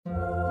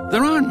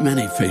There aren't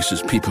many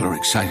faces people are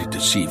excited to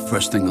see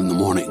first thing in the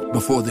morning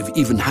before they've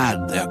even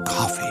had their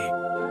coffee.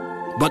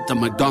 But the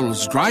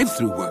McDonald's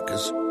drive-thru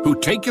workers who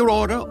take your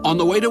order on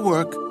the way to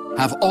work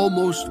have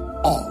almost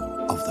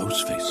all of those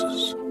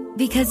faces.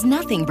 Because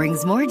nothing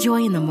brings more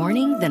joy in the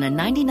morning than a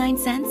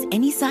 99-cent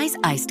any-size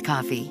iced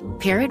coffee.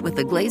 Pair it with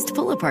a glazed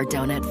pull-apart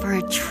donut for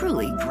a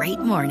truly great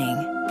morning.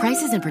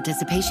 Prices and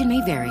participation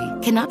may vary.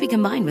 Cannot be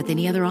combined with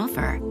any other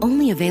offer.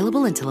 Only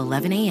available until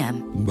 11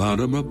 a.m.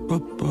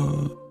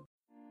 Ba-da-ba-ba-ba.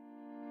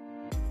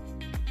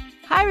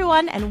 Hi,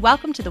 everyone, and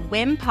welcome to the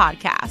WIM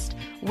podcast.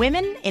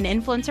 Women in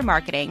Influencer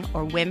Marketing,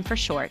 or WIM for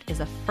short, is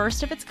a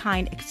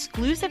first-of-its-kind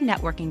exclusive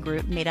networking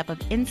group made up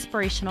of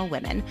inspirational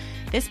women.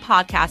 This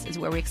podcast is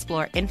where we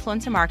explore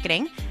influencer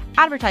marketing,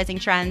 advertising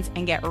trends,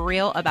 and get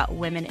real about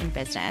women in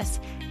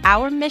business.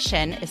 Our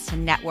mission is to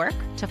network,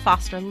 to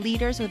foster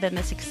leaders within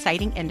this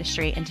exciting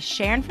industry, and to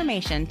share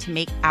information to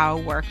make our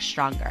work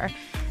stronger.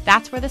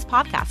 That's where this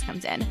podcast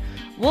comes in.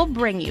 We'll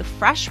bring you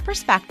fresh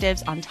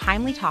perspectives on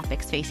timely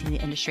topics facing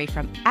the industry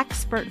from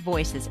expert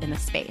voices in the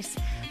space.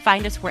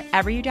 Find us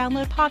wherever you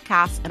download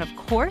podcasts, and of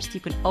course,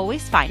 you can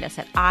always find us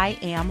at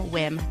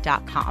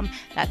iamwim.com.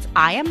 That's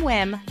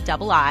iamwim.com.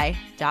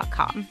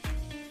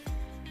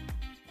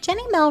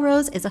 Jenny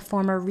Melrose is a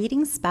former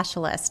reading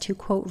specialist who,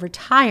 quote,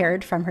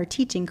 retired from her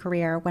teaching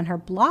career when her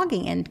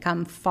blogging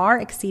income far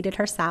exceeded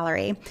her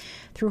salary.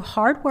 Through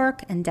hard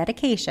work and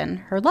dedication,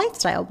 her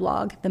lifestyle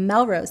blog, The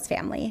Melrose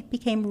Family,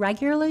 became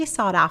regularly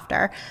sought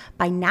after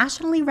by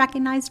nationally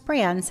recognized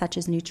brands such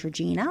as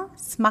Neutrogena,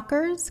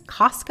 Smucker's,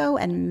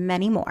 Costco, and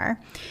many more.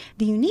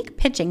 The unique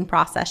pitching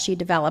process she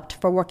developed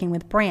for working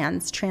with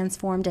brands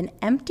transformed an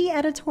empty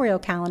editorial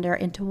calendar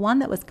into one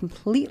that was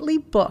completely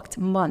booked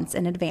months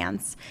in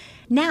advance.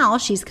 Now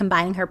she's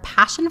combining her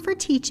passion for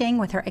teaching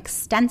with her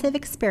extensive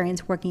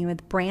experience working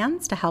with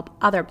brands to help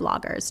other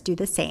bloggers do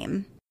the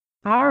same.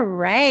 All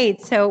right.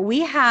 So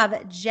we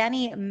have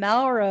Jenny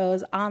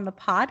Melrose on the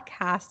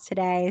podcast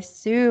today.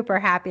 Super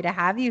happy to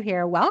have you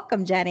here.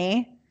 Welcome,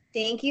 Jenny.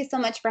 Thank you so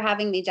much for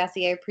having me,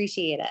 Jessie. I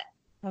appreciate it.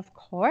 Of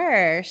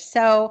course.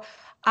 So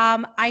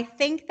I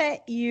think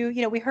that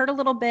we heard a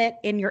little bit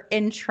in your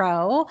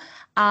intro,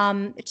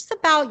 just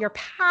about your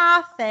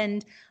path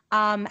and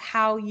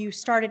how you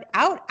started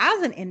out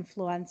as an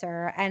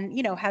influencer and,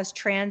 has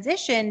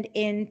transitioned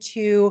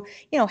into,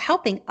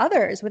 helping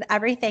others with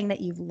everything that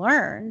you've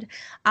learned.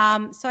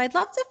 So I'd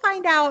love to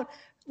find out,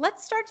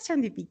 let's start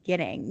from the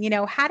beginning.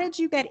 How did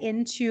you get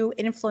into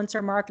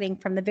influencer marketing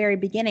from the very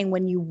beginning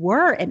when you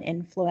were an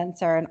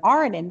influencer and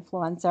are an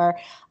influencer?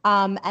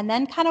 And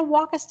then kind of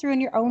walk us through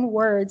in your own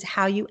words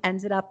how you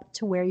ended up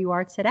to where you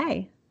are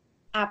today.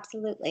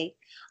 Absolutely.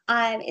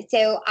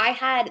 So I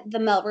had the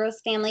Melrose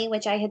Family,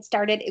 which I had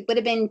started. It would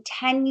have been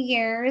 10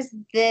 years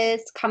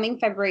this coming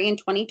February in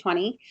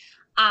 2020.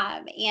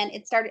 And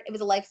it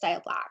was a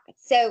lifestyle blog.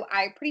 So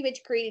I pretty much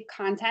created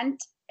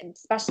content,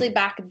 especially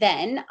back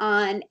then,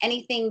 on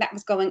anything that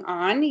was going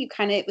on.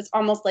 It was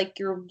almost like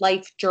your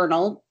life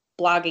journal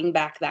blogging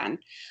back then.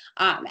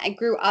 I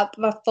grew up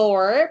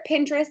before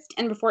Pinterest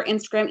and before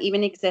Instagram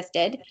even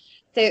existed.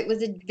 So it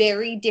was a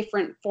very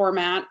different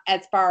format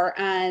as far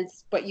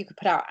as what you could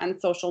put out on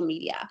social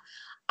media.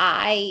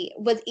 I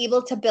was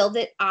able to build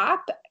it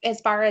up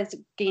as far as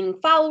gaining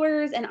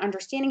followers and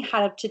understanding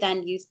how to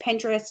then use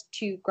Pinterest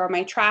to grow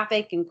my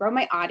traffic and grow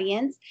my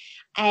audience.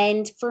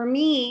 And for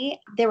me,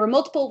 there were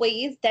multiple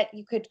ways that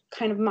you could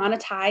kind of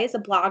monetize a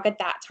blog at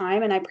that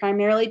time. And I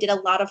primarily did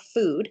a lot of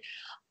food.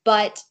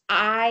 But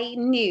I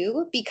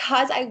knew,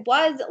 because I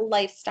was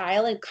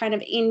lifestyle and kind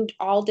of in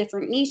all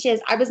different niches,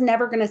 I was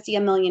never going to see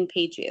 1 million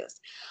page views.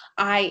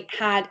 I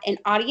had an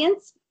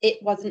audience. It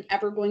wasn't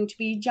ever going to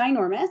be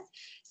ginormous.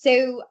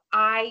 So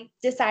I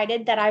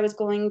decided that I was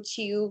going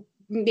to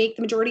make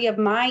the majority of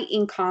my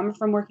income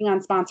from working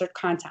on sponsored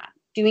content,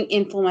 doing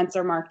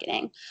influencer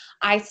marketing.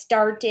 I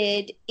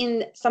started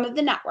in some of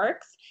the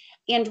networks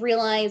and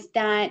realized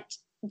that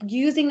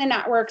using the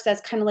networks as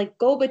kind of like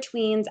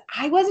go-betweens,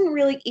 I wasn't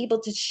really able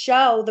to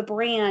show the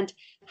brand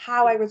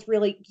how I was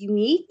really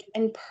unique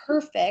and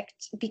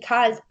perfect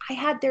because I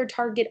had their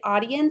target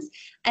audience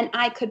and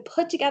I could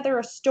put together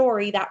a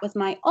story that was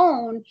my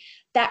own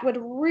that would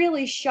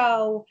really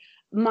show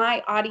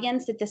my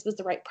audience that this was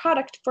the right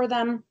product for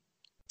them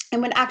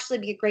and would actually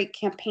be a great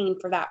campaign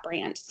for that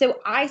brand.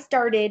 So I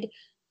started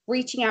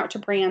reaching out to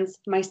brands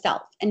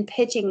myself and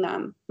pitching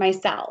them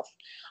myself.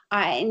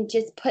 And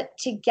just put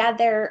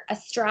together a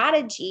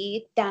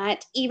strategy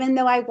that even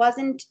though I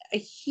wasn't a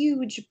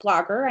huge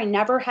blogger, I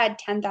never had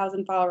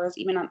 10,000 followers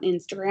even on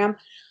Instagram,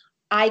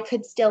 I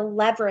could still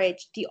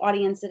leverage the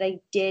audience that I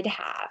did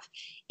have.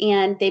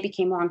 And they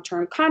became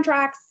long-term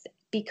contracts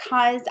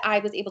because I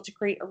was able to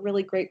create a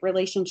really great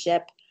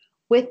relationship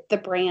with the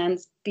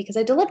brands because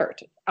I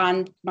delivered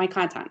on my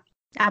content.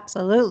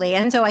 Absolutely.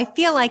 And so I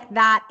feel like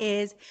that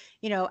is,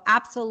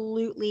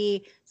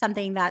 absolutely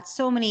something that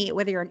so many,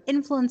 whether you're an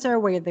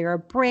influencer, whether you're a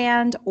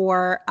brand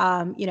or,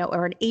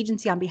 or an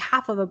agency on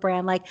behalf of a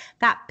brand, like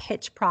that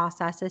pitch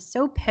process is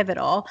so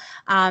pivotal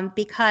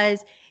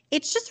because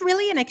it's just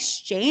really an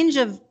exchange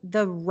of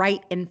the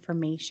right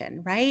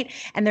information, right?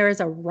 And there is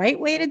a right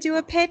way to do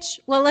a pitch.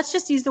 Well, let's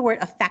just use the word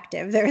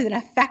effective. There is an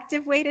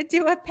effective way to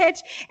do a pitch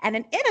and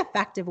an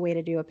ineffective way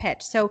to do a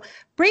pitch. So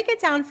break it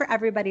down for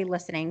everybody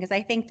listening, because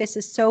I think this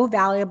is so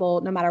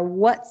valuable no matter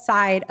what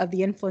side of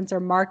the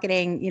influencer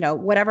marketing,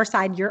 whatever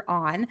side you're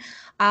on.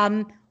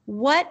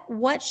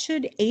 What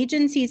should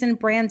agencies and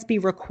brands be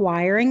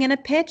requiring in a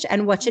pitch,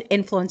 and what should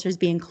influencers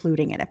be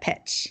including in a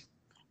pitch?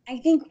 I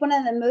think one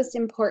of the most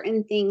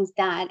important things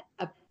that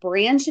a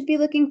brand should be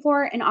looking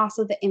for, and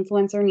also the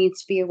influencer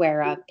needs to be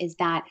aware of, is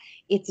that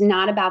it's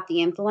not about the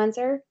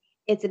influencer,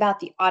 it's about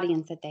the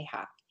audience that they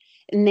have.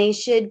 And they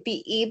should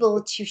be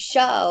able to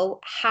show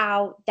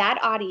how that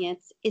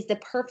audience is the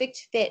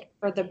perfect fit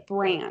for the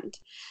brand.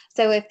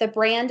 So if the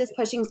brand is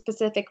pushing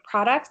specific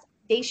products,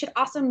 they should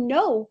also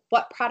know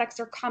what products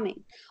are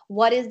coming.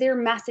 What is their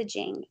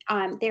messaging?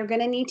 They're going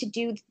to need to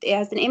do,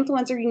 as an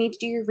influencer, you need to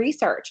do your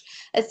research,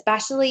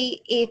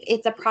 especially if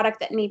it's a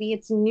product that maybe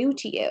it's new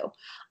to you.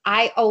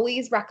 I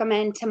always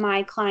recommend to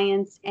my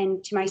clients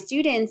and to my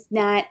students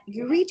that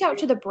you reach out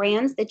to the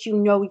brands that you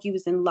know,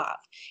 use, and love.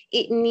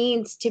 It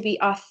needs to be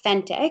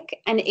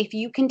authentic. And if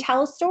you can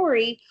tell a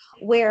story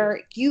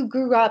where you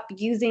grew up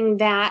using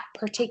that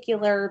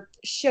particular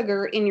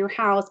sugar in your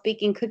house,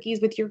 baking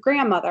cookies with your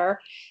grandmother,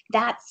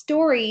 that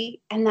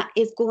story, and that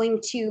is going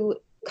to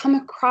come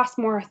across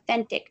more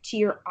authentic to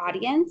your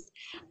audience,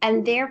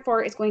 and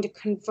therefore is going to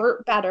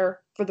convert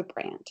better for the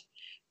brand.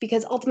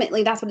 Because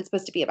ultimately that's what it's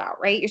supposed to be about,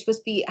 right? You're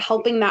supposed to be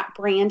helping that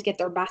brand get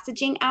their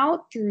messaging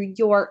out through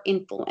your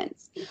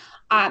influence.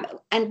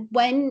 And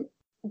when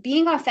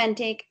being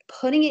authentic,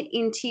 putting it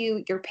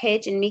into your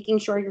pitch and making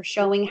sure you're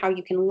showing how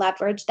you can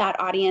leverage that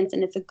audience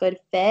and it's a good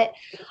fit.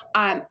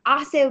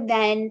 Also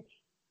then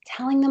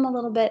telling them a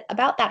little bit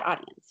about that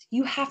audience.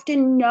 You have to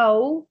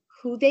know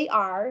who they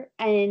are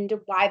and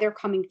why they're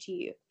coming to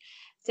you.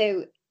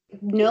 So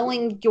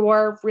knowing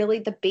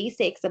the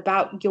basics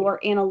about your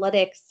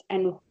analytics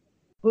and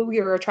who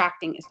you're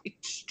attracting is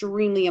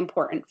extremely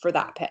important for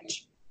that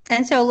pitch.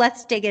 And so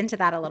let's dig into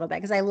that a little bit,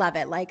 because I love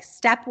it. Like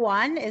step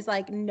one is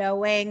like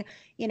knowing,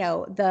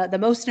 the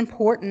most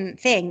important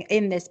thing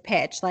in this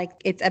pitch. Like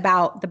it's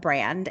about the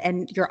brand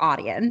and your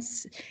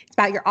audience. It's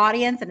about your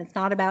audience and it's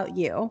not about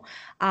you.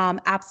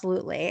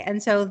 Absolutely.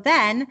 And so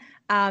then,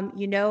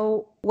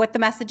 what the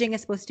messaging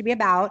is supposed to be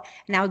about.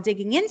 Now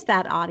digging into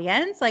that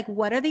audience, like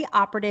what are the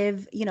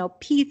operative,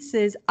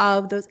 pieces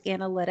of those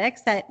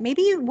analytics that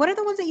what are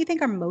the ones that you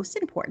think are most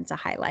important to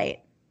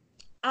highlight?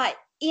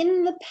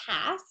 In the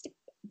past,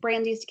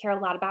 brands used to care a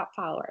lot about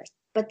followers,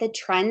 but the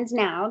trends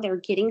now, they're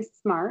getting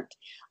smart,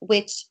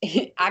 which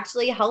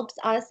actually helps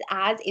us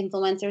as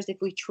influencers. If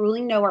we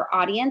truly know our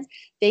audience,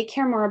 they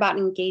care more about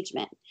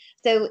engagement.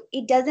 So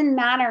it doesn't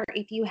matter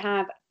if you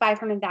have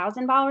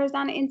 500,000 followers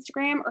on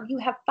Instagram or you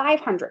have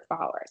 500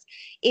 followers.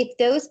 If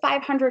those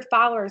 500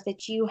 followers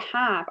that you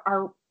have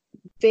are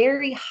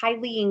very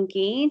highly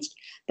engaged,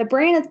 the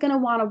brand is going to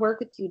want to work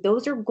with you.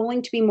 Those are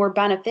going to be more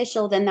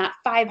beneficial than that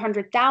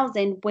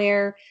 500,000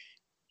 where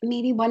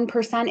maybe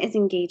 1% is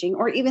engaging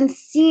or even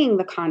seeing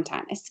the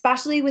content,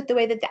 especially with the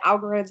way that the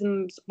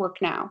algorithms work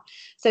now.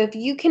 So if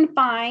you can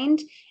find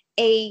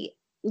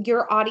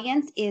your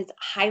audience is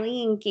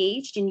highly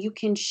engaged and you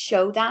can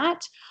show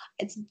that,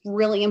 it's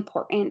really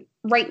important.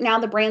 Right now,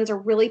 the brands are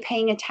really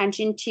paying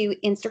attention to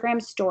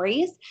Instagram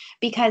stories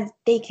because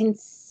they can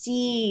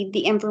see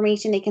the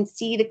information, they can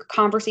see the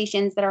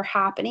conversations that are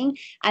happening,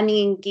 and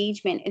the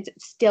engagement is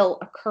still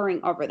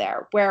occurring over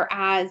there.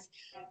 Whereas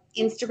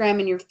Instagram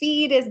and your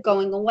feed is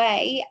going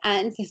away,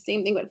 and it's the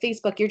same thing with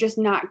Facebook. You're just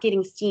not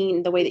getting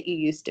seen the way that you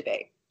used to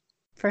be.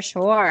 For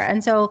sure.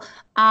 And so,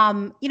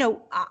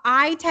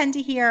 I tend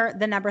to hear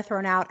the number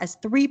thrown out as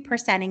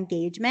 3%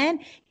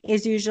 engagement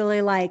is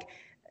usually like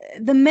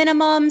the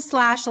minimum /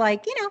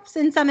 like,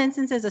 in some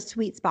instances, a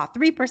sweet spot.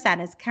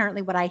 3% is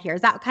currently what I hear.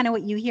 Is that kind of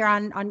what you hear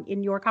on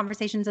in your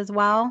conversations as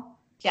well?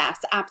 Yes,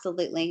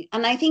 absolutely.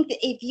 And I think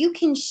that if you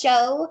can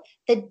show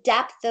the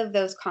depth of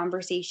those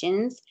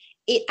conversations,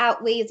 it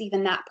outweighs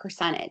even that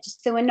percentage.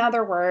 So in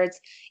other words,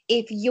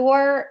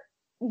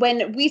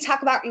 when we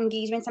talk about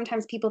engagement,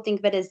 sometimes people think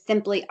of it as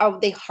simply, oh,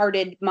 they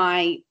hearted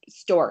my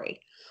story.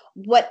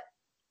 What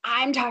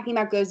I'm talking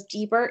about goes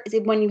deeper is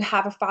when you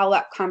have a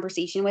follow-up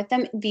conversation with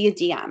them via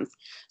DMs.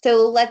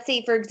 So let's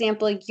say, for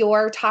example,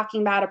 you're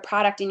talking about a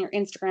product in your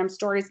Instagram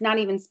stories, not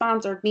even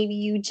sponsored. Maybe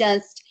you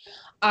just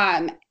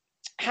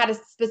had a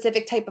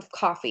specific type of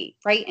coffee,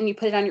 right? And you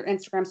put it on your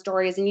Instagram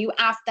stories and you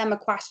ask them a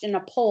question,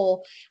 a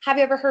poll. Have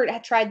you ever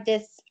tried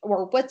this?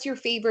 Or what's your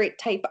favorite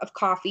type of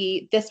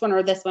coffee? This one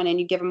or this one? And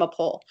you give them a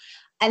poll.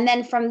 And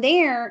then from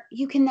there,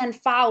 you can then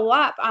follow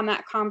up on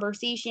that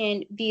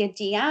conversation via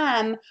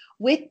DM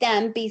with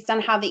them based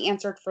on how they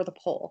answered for the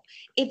poll.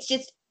 It's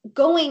just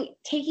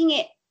taking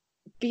it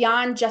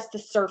beyond just the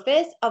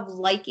surface of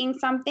liking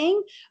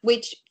something,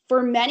 which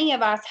for many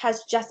of us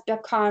has just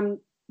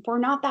become, we're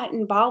not that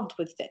involved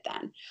with it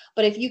then.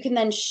 But if you can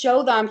then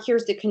show them,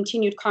 here's the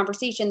continued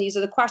conversation. These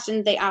are the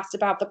questions they asked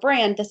about the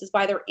brand. This is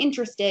why they're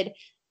interested.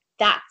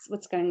 that's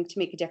what's going to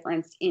make a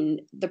difference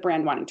in the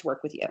brand wanting to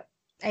work with you.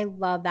 I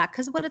love that,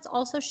 because what it's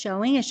also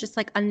showing is just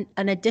like an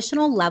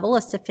additional level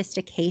of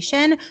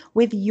sophistication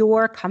with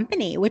your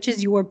company, which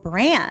is your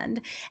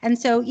brand. And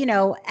so, you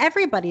know,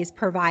 everybody's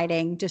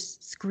providing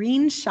just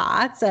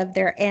screenshots of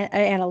their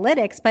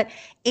analytics, but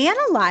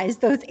analyze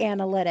those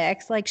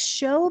analytics, like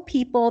show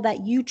people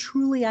that you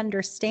truly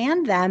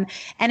understand them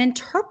and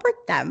interpret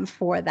them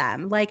for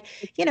them. Like,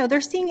 you know,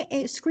 they're seeing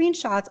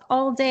screenshots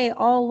all day,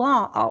 all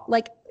long,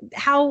 like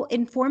how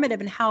informative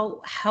and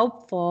how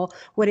helpful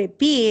would it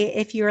be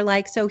if you're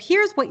like, so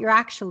here's what you're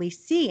actually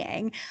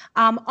seeing.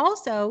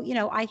 Also, you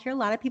know, I hear a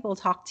lot of people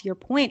talk, to your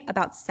point,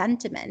 about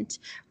sentiment,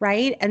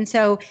 right? And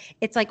so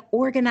it's like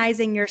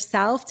organizing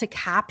yourself to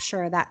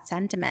capture that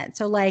sentiment.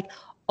 So like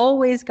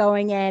always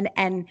going in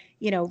and,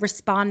 you know,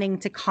 responding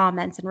to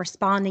comments and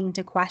responding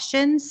to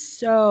questions,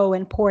 so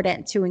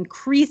important to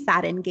increase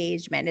that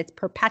engagement. It's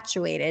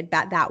perpetuated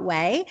that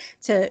way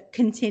to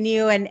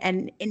continue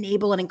and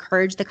enable and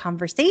encourage the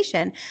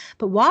conversation.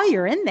 But while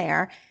you're in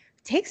there,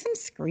 take some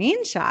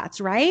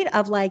screenshots, right?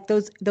 Of like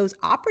those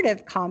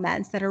operative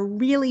comments that are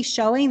really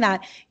showing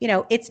that, you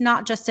know, it's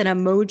not just an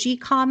emoji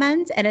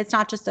comment and it's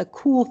not just a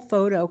cool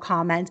photo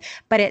comment,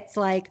 but it's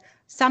like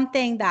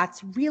something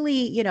that's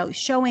really, you know,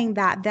 showing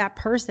that that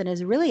person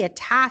is really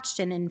attached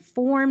and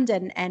informed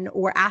and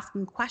or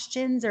asking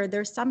questions, or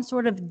there's some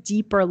sort of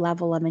deeper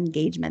level of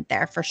engagement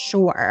there for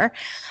sure.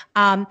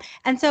 And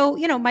so,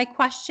 you know, my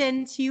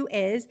question to you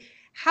is,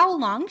 how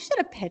long should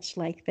a pitch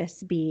like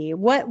this be?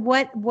 What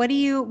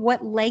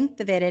length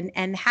of it,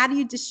 and how do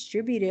you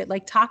distribute it?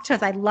 Like, talk to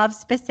us. I love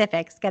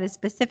specifics. Get as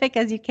specific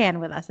as you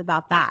can with us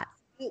about that.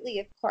 Absolutely,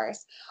 of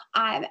course.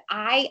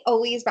 I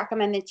always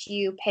recommend that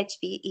you pitch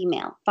via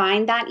email.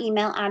 Find that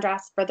email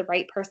address for the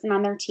right person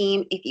on their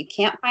team. If you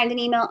can't find an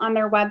email on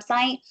their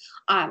website,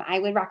 I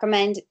would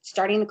recommend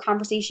starting the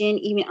conversation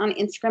even on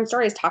Instagram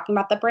stories, talking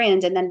about the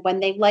brand. And then when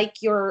they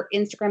like your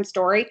Instagram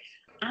story,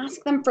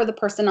 ask them for the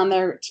person on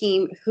their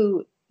team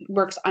who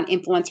works on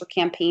influencer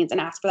campaigns and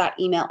ask for that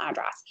email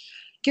address.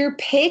 Your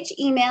pitch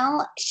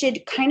email should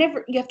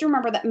you have to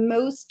remember that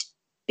most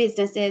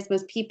businesses,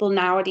 most people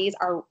nowadays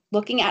are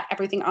looking at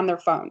everything on their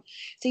phone.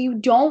 So you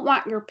don't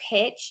want your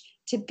pitch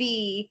to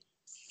be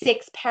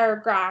 6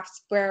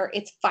 paragraphs where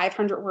it's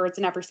 500 words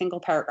in every single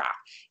paragraph.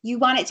 You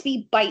want it to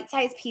be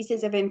bite-sized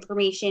pieces of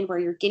information where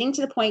you're getting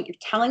to the point, you're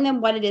telling them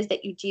what it is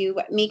that you do,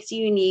 what makes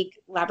you unique,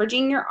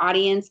 leveraging your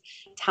audience,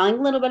 telling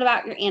a little bit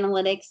about your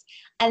analytics,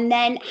 and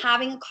then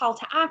having a call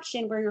to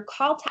action where your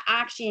call to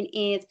action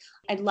is,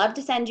 I'd love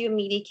to send you a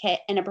media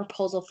kit and a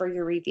proposal for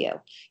your review.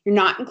 You're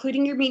not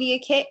including your media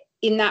kit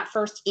in that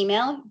first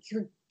email,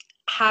 you're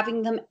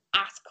having them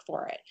ask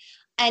for it.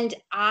 And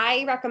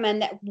I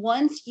recommend that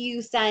when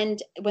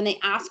they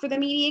ask for the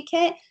media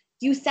kit,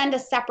 you send a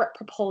separate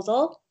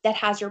proposal that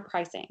has your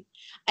pricing.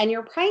 And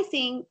your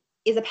pricing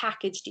is a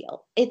package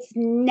deal. It's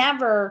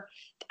never,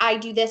 I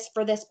do this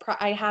for this,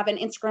 I have an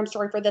Instagram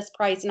story for this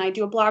price, and I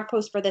do a blog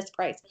post for this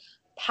price.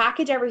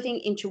 Package everything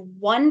into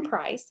one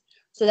price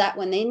so that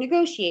when they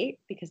negotiate,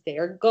 because they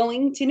are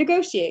going to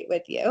negotiate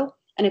with you,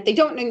 and if they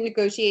don't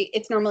negotiate,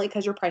 it's normally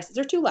because your prices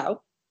are too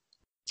low.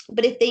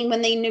 But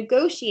when they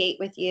negotiate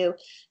with you,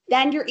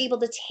 then you're able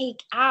to take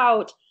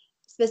out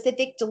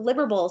specific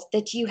deliverables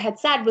that you had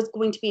said was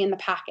going to be in the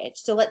package.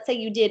 So let's say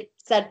you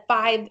said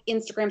 5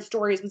 Instagram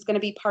stories was going to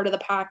be part of the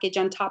package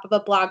on top of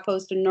a blog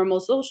post and normal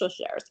social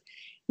shares.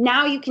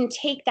 Now you can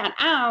take that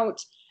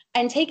out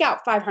and take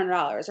out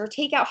 $500 or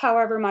take out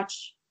however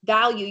much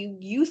value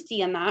you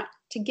see in that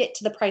to get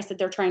to the price that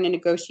they're trying to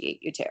negotiate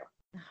you to.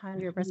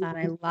 100%.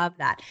 I love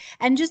that.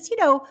 And just, you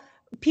know,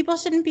 people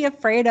shouldn't be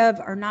afraid of,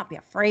 or not be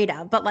afraid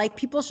of, but like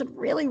people should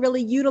really,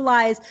 really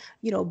utilize,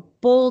 you know,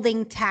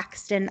 bolding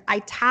text and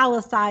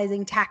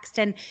italicizing text.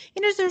 And,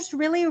 you know, just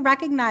really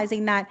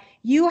recognizing that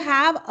you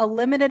have a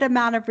limited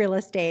amount of real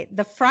estate,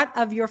 the front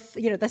of your,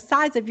 you know, the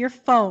size of your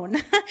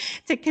phone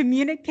to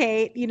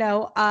communicate, you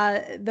know,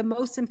 the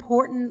most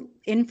important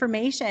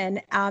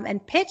information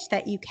and pitch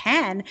that you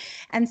can.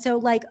 And so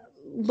like,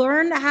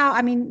 learn how,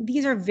 I mean,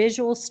 these are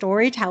visual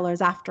storytellers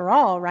after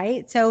all,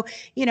 right? So,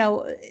 you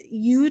know,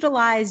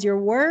 utilize your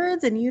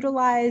words and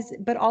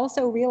but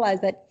also realize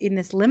that in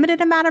this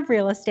limited amount of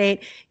real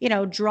estate, you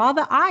know, draw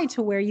the eye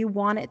to where you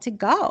want it to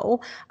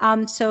go.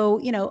 So,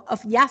 you know,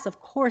 yes,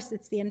 of course,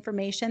 it's the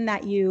information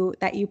that you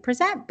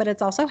present, but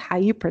it's also how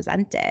you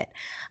present it.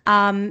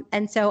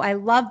 And so I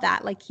love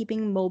that, like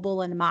keeping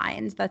mobile in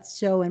mind. That's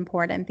so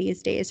important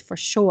these days for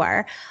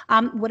sure.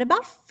 What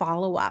about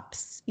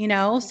follow-ups? You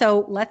know,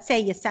 so let's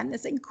say you send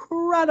this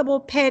incredible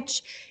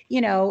pitch, you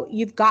know,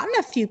 you've gotten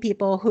a few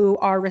people who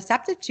are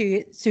receptive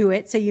to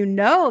it. So you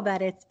know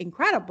that it's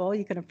incredible.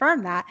 You can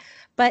affirm that.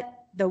 But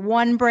the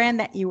one brand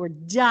that you were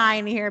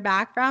dying to hear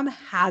back from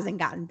hasn't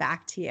gotten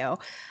back to you.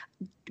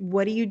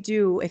 What do you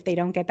do if they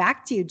don't get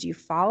back to you? Do you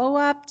follow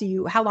up?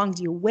 How long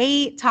do you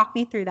wait? Talk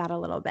me through that a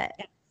little bit.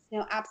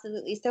 No,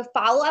 absolutely. So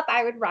follow-up,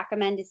 I would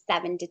recommend is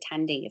 7 to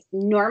 10 days.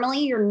 Normally,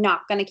 you're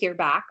not going to hear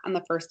back on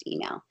the first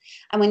email.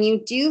 And when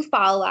you do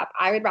follow up,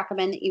 I would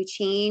recommend that you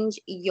change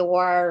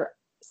your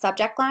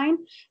subject line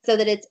so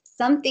that it's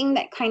something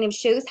that kind of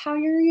shows how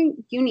you're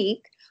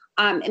unique.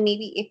 And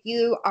maybe if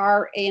you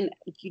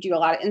do a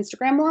lot of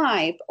Instagram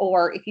Live,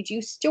 or if you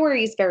do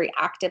stories very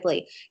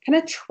actively,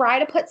 kind of try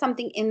to put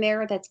something in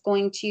there that's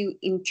going to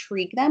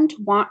intrigue them to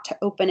want to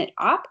open it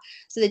up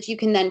so that you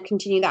can then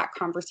continue that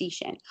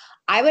conversation.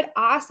 I would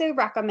also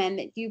recommend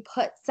that you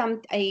put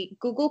a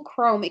Google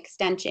Chrome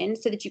extension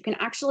so that you can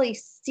actually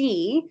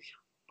see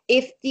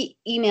if the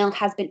email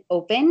has been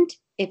opened,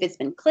 if it's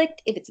been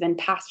clicked, if it's been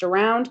passed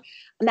around.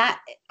 And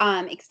that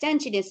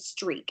extension is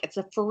Streak. It's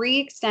a free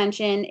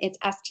extension. It's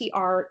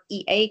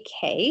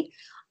STREAK.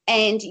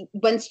 And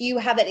once you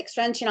have that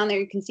extension on there,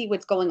 you can see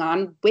what's going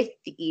on with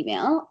the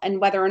email and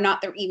whether or not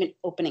they're even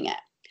opening it.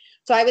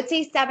 So I would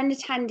say 7 to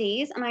 10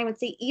 days. And I would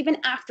say even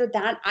after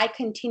that, I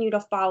continue to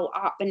follow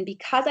up. And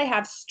because I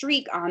have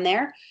Streak on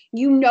there,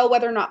 you know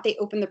whether or not they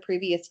opened the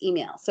previous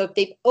email. So if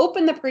they've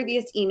opened the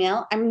previous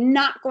email, I'm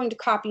not going to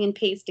copy and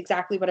paste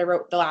exactly what I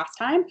wrote the last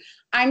time.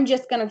 I'm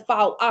just going to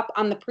follow up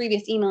on the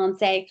previous email and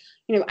say,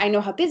 I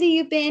know how busy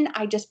you've been.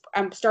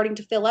 I'm starting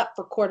to fill up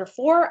for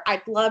Q4.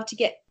 I'd love to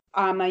get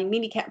my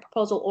mini kit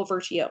proposal over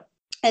to you.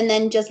 And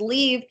then just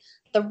leave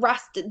the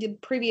rest of the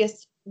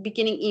previous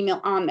beginning email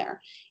on there.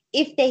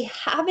 If they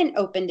haven't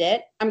opened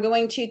it, I'm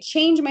going to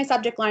change my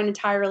subject line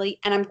entirely,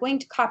 and I'm going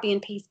to copy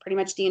and paste pretty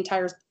much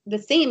the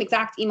same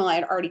exact email I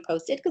had already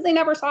posted because they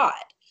never saw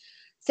it.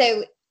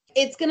 So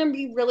it's going to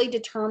be really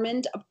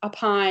determined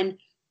upon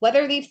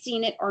whether they've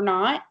seen it or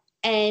not.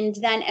 And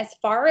then as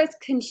far as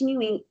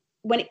continuing,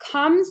 when it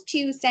comes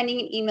to sending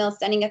an email,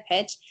 sending a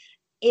pitch,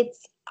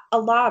 it's a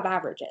law of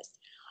averages.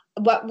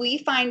 What we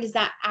find is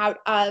that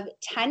out of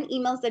 10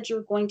 emails that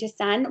you're going to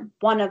send,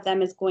 one of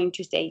them is going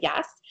to say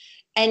yes.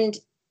 And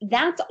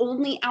that's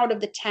only out of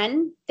the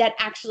 10 that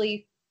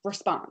actually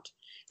respond.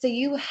 So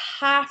you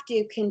have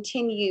to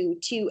continue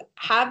to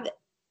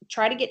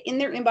try to get in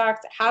their inbox,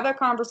 have a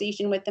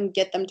conversation with them,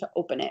 get them to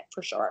open it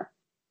for sure.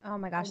 Oh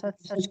my gosh,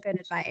 that's such good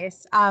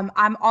advice.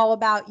 I'm all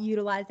about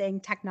utilizing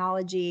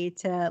technology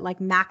to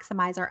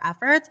maximize our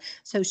efforts.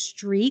 So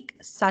Streak,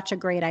 such a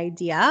great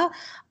idea.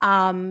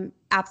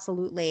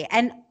 Absolutely.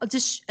 And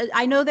just,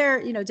 I know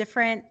there,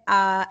 different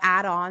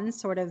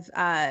add-ons sort of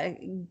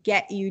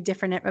get you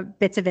different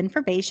bits of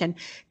information.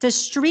 Does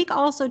Streak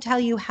also tell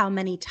you how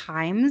many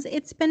times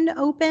it's been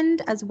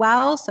opened as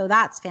well? So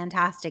that's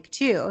fantastic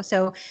too.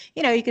 So,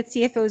 you could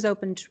see if it was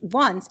opened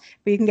once,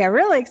 but you can get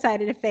really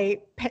excited if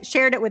they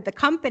shared it with the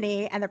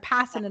company and they're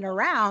passing it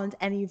around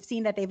and you've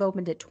seen that they've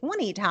opened it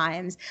 20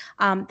 times.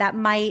 That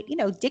might,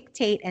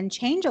 dictate and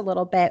change a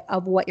little bit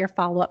of what your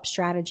follow-up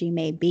strategy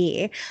may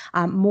be.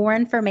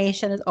 More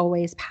information is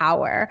always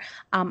power.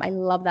 I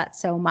love that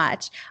so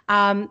much.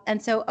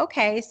 And so,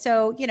 okay,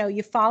 so,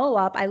 you follow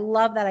up. I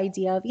love that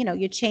idea of,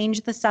 you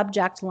change the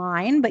subject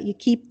line, but you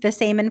keep the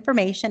same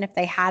information if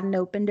they hadn't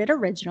opened it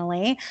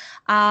originally.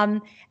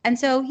 And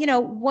so,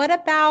 what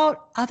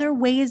about other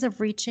ways of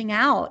reaching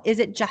out? Is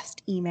it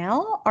just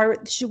email, or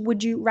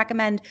would you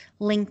recommend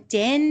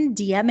LinkedIn,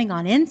 DMing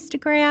on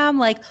Instagram?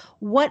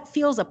 What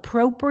feels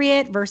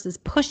appropriate versus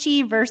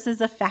pushy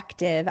versus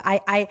effective?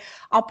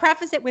 I'll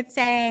preface it with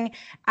saying,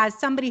 as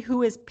somebody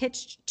who is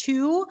pitched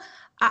to,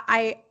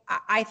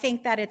 I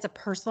think that it's a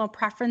personal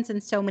preference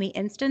in so many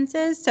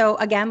instances. So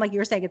again, like you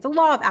were saying, it's a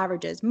law of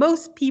averages.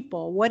 Most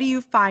people, what do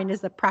you find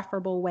is the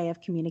preferable way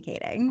of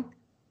communicating?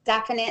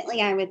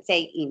 Definitely, I would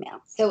say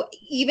email. So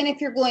even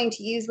if you're going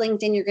to use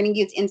LinkedIn, you're going to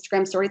use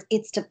Instagram stories,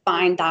 it's to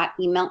find that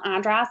email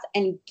address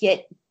and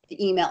get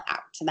the email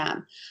out to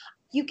them.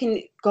 You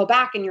can go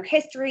back in your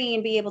history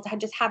and be able to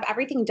just have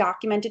everything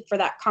documented for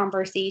that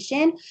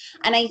conversation.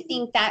 And I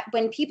think that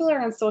when people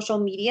are on social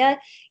media,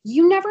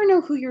 you never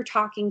know who you're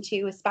talking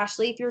to,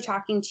 especially if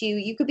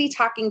you could be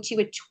talking to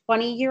a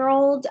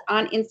 20-year-old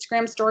on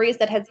Instagram stories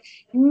that has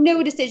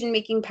no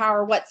decision-making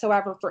power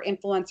whatsoever for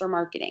influencer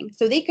marketing.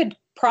 So they could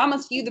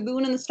promise you the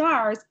moon and the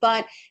stars,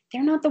 but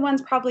they're not the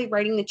ones probably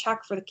writing the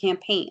check for the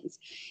campaigns.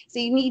 So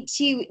you need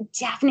to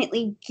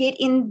definitely get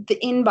in the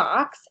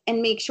inbox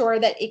and make sure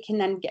that it can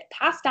then get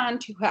passed on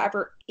to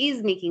whoever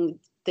is making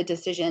the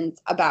decisions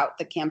about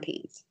the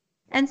campaigns.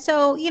 And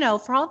so,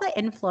 for all the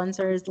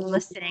influencers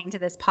listening to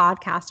this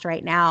podcast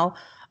right now,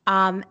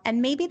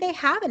 and maybe they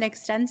have an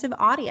extensive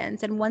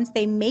audience, and once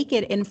they make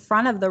it in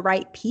front of the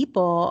right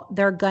people,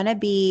 they're going to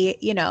be,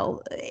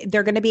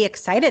 they're going to be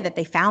excited that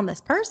they found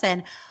this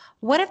person.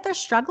 What if they're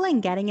struggling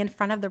getting in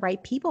front of the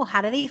right people?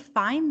 How do they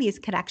find these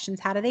connections?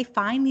 How do they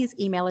find these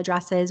email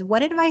addresses?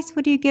 What advice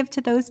would you give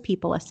to those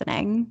people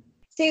listening?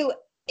 So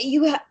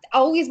you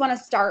always want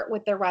to start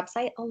with their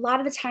website. A lot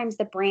of the times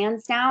the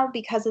brands now,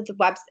 because of the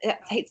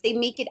websites, they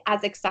make it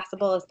as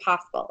accessible as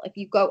possible. If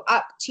you go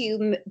up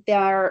to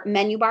their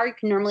menu bar, you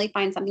can normally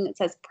find something that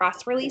says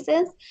press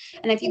releases.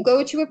 And if you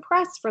go to a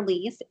press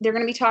release, they're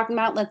going to be talking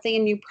about, let's say, a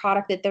new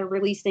product that they're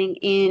releasing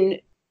in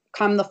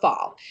come the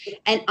fall.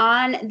 And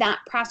on that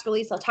press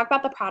release, they'll talk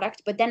about the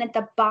product, but then at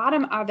the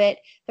bottom of it,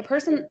 the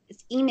person's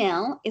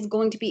email is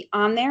going to be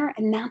on there,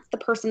 and that's the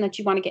person that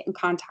you want to get in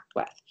contact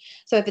with.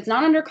 So if it's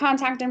not under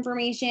contact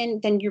information,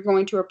 then you're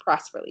going to a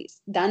press release.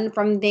 Then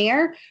from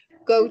there,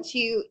 go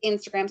to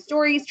Instagram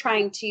stories,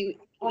 trying to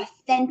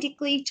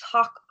authentically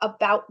talk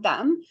about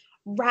them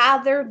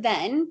rather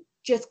than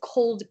just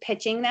cold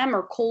pitching them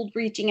or cold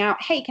reaching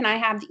out. Hey, can I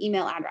have the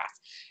email address?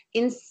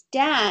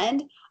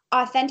 Instead,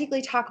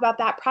 authentically talk about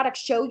that product,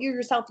 show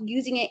yourself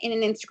using it in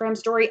an Instagram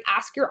story,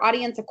 ask your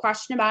audience a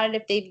question about it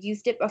if they've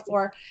used it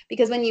before,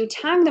 because when you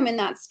tag them in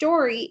that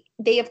story,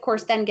 they of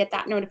course then get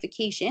that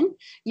notification.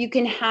 You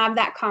can have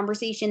that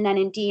conversation then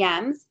in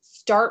DMs,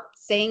 start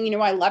saying, you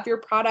know, I love your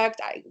product,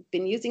 I've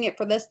been using it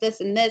for this,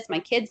 this, and this, my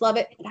kids love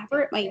it,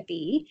 whatever it might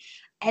be,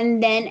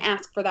 and then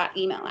ask for that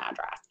email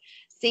address.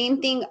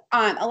 Same thing,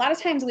 a lot of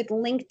times with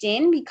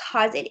LinkedIn,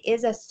 because it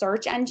is a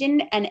search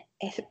engine and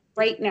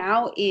right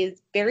now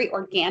is very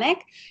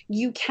organic,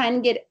 you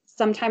can get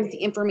sometimes the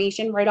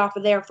information right off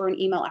of there for an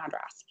email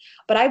address.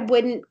 But I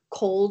wouldn't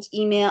cold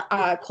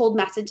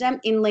message them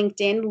in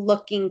LinkedIn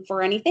looking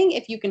for anything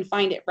if you can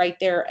find it right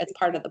there as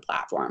part of the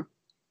platform.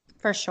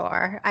 For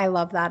sure. I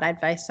love that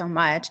advice so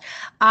much.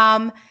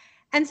 And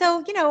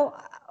so, you know,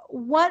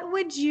 what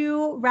would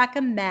you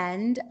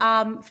recommend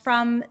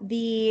from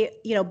the,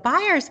 you know,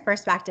 buyer's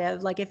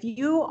perspective? Like if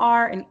you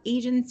are an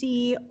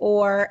agency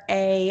or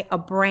a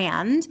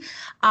brand,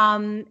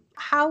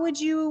 how would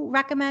you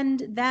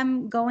recommend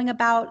them going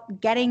about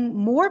getting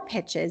more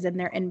pitches in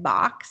their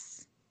inbox?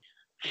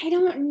 I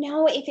don't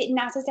know if it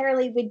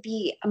necessarily would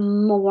be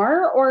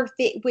more or if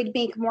it would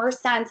make more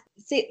sense.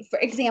 Say, for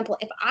example,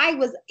 if I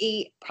was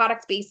a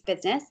product-based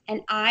business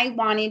and I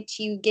wanted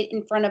to get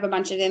in front of a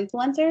bunch of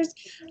influencers,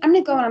 I'm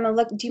going to go and I'm going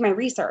to look, do my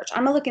research.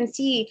 I'm going to look and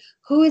see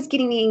who is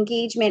getting the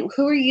engagement,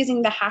 who are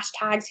using the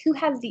hashtags, who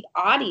has the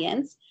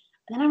audience,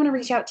 and then I'm going to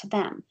reach out to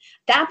them.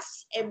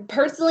 That's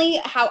personally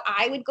how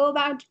I would go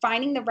about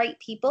finding the right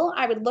people.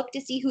 I would look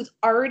to see who's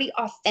already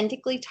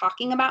authentically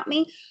talking about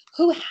me,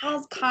 who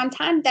has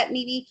content that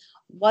maybe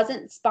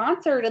wasn't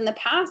sponsored in the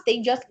past. They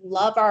just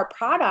love our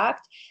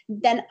product.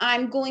 Then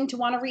I'm going to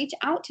want to reach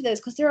out to those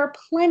because there are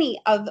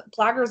plenty of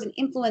bloggers and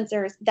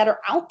influencers that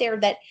are out there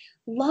that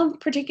love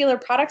particular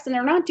products and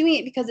they're not doing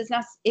it because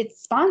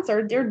it's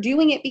sponsored. They're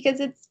doing it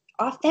because it's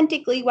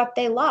authentically what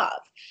they love.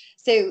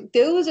 So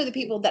those are the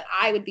people that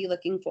I would be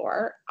looking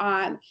for.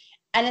 And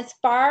as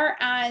far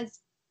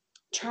as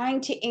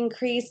trying to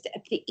increase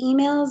the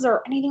emails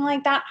or anything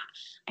like that,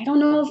 I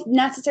don't know if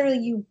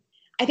necessarily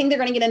I think they're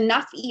going to get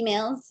enough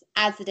emails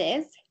as it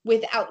is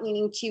without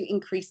needing to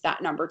increase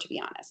that number, to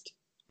be honest.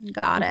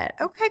 Got it.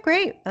 Okay,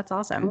 great. That's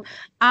awesome.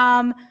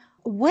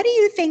 What do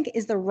you think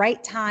is the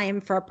right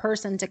time for a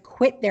person to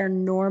quit their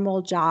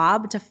normal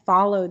job to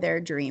follow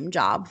their dream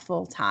job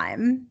full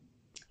time?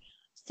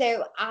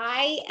 So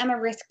I am a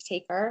risk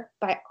taker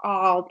by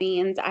all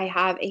means. I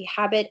have a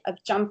habit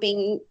of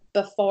jumping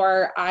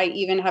before I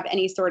even have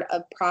any sort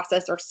of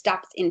process or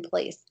steps in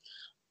place.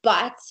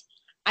 But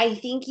I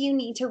think you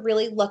need to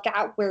really look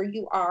at where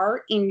you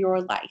are in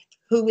your life,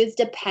 who is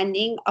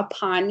depending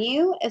upon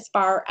you as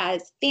far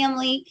as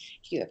family,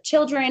 if you have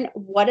children,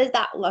 what does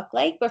that look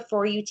like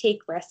before you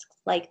take risks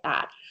like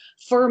that?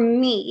 For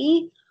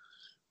me,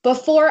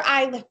 before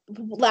I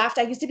left,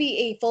 I used to be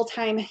a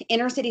full-time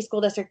inner city school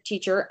district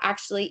teacher,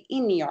 actually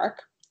in New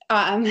York.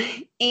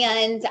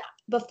 And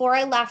before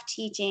I left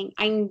teaching,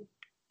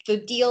 the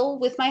deal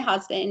with my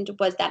husband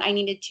was that I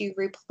needed to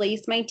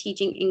replace my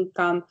teaching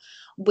income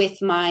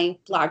with my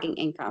blogging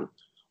income.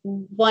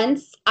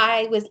 Once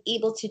I was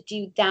able to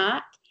do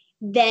that,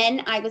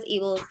 then I was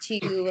able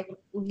to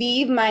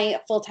leave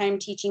my full-time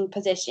teaching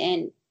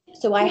position.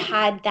 So I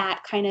had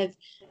that kind of,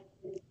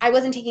 I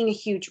wasn't taking a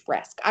huge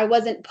risk. I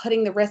wasn't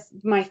putting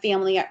my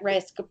family at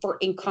risk for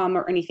income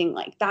or anything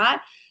like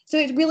that. So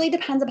it really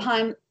depends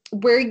upon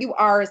where you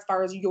are as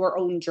far as your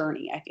own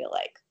journey, I feel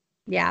like.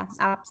 Yeah,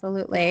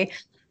 absolutely.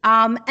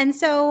 And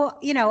so,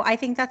 you know, I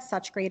think that's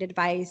such great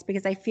advice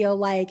because I feel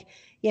like,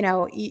 you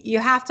know, you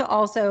have to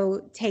also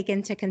take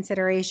into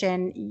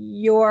consideration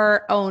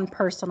your own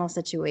personal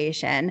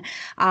situation.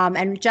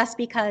 And just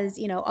because,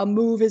 you know, a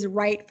move is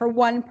right for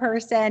one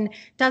person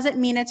doesn't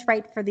mean it's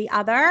right for the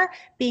other.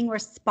 Being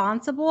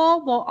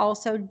responsible while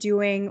also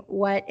doing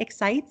what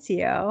excites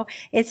you.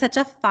 It's such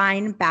a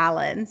fine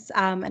balance.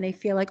 And I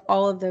feel like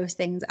all of those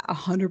things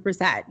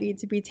 100% need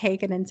to be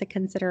taken into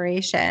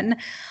consideration.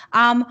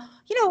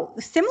 You know,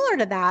 similar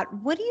to that,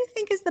 what do you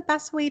think is the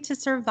best way to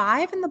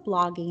survive in the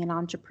blogging and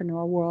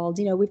entrepreneur world?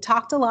 You know, we've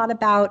talked a lot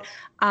about,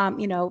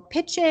 you know,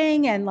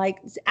 pitching and like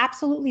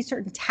absolutely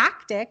certain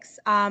tactics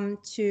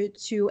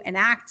to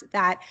enact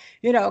that,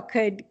 you know,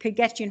 could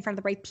get you in front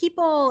of the right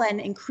people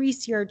and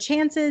increase your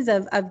chances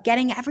of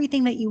getting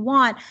everything that you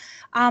want.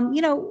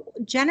 You know,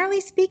 generally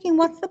speaking,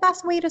 what's the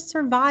best way to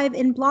survive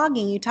in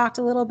blogging? You talked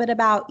a little bit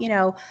about, you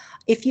know,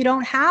 if you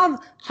don't have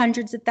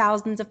hundreds of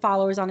thousands of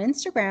followers on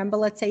Instagram, but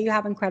let's say you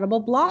have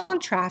incredible blog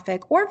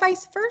traffic or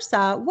vice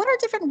versa, what are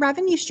different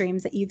revenue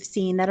streams that you've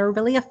seen that are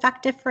really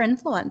effective for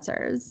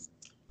influencers?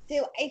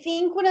 So I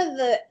think one of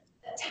the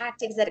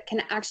tactics that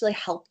can actually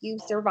help you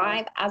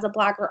survive as a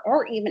blogger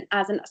or even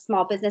as a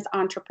small business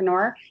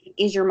entrepreneur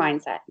is your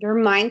mindset. Your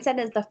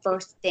mindset is the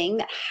first thing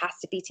that has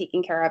to be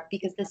taken care of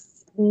because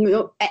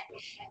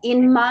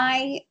in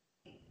my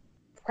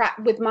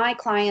with my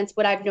clients,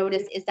 what I've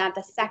noticed is that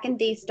the second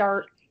they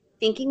start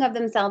thinking of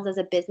themselves as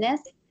a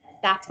business,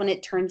 that's when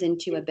it turns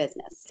into a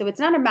business. So it's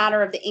not a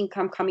matter of the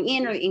income coming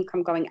in or the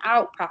income going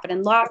out, profit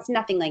and loss,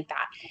 nothing like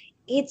that.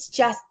 It's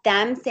just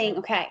them saying,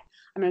 okay,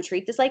 I'm going to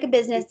treat this like a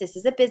business. This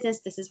is a business.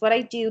 This is what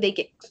I do. They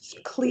get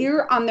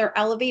clear on their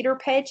elevator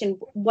pitch and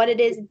what it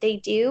is that they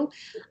do.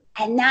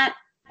 And that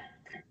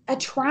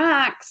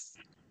attracts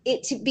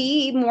it to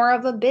be more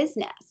of a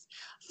business.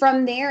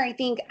 From there, I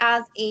think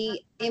as a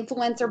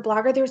influencer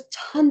blogger, there's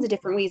tons of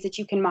different ways that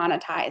you can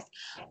monetize.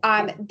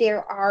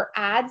 There are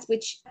ads,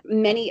 which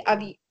many of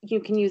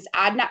you can use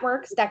ad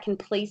networks that can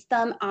place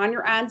them on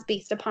your ads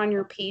based upon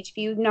your page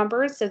view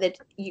numbers so that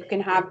you can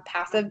have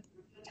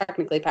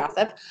technically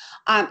passive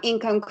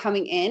income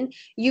coming in.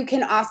 You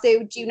can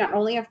also do not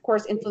only, of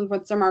course,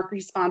 influencer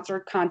marketing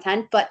sponsored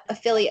content, but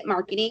affiliate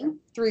marketing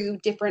through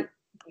different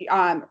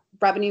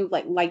revenue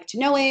like to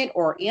know it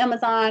or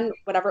Amazon,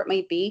 whatever it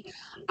might be.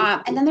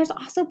 And then there's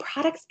also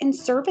products and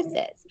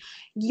services.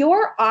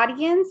 Your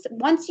audience,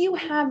 once you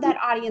have that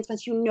audience,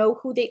 once you know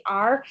who they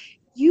are,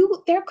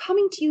 they're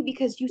coming to you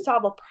because you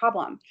solve a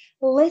problem.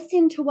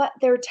 Listen to what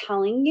they're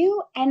telling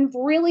you and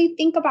really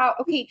think about,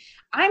 okay,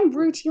 I'm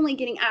routinely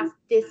getting asked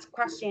this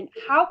question.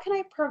 How can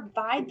I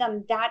provide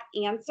them that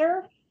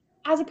answer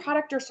as a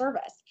product or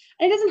service?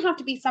 And it doesn't have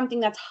to be something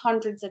that's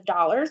hundreds of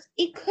dollars.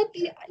 It could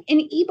be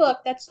an ebook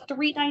that's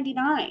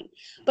 $3.99.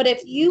 But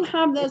if you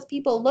have those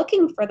people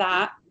looking for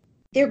that,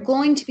 they're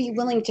going to be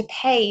willing to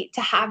pay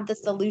to have the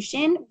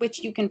solution which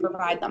you can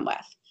provide them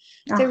with.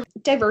 So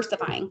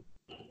diversifying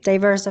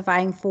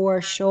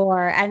for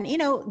sure. And,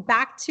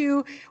 back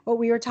to what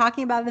we were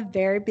talking about at the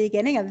very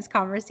beginning of this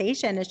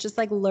conversation, it's just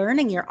like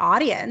learning your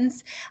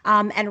audience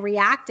and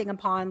reacting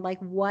upon like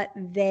what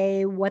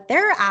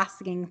they're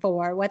asking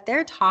for, what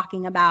they're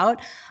talking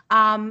about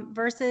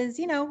versus,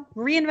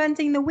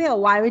 reinventing the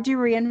wheel. Why would you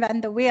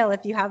reinvent the wheel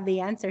if you have the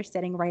answer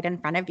sitting right in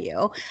front of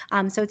you?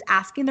 So it's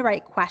asking the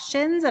right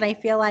questions. And I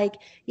feel like,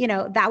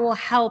 that will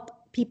help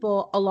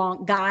people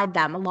guide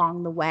them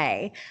along the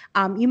way.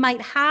 You might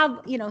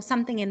have,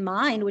 something in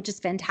mind, which is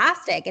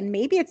fantastic. And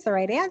maybe it's the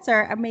right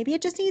answer, or maybe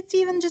it just needs to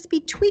even just be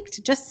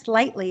tweaked just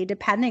slightly,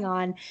 depending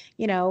on,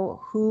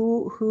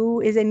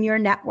 who is in your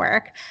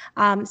network.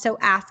 So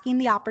asking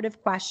the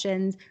operative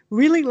questions,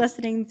 really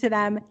listening to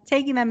them,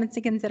 taking them into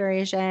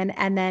consideration,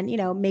 and then,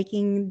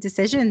 making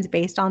decisions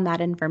based on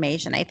that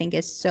information, I think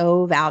is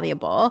so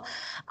valuable.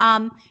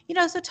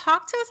 So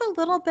talk to us a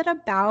little bit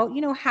about,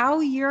 how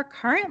you're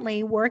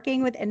currently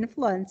working with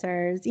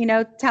influencers.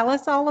 Tell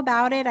us all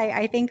about it.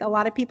 I think a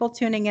lot of people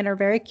tuning in are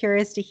very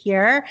curious to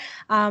hear.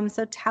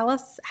 So tell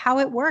us how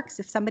it works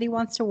if somebody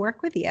wants to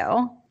work with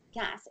you.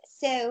 Yes.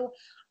 So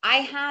I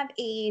have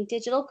a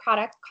digital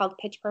product called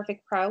Pitch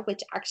Perfect Pro,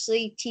 which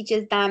actually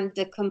teaches them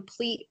the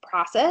complete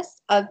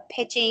process of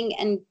pitching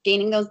and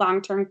gaining those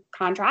long-term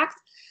contracts.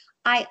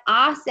 I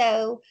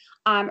also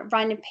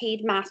run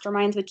paid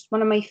masterminds, which is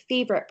one of my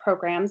favorite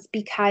programs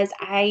because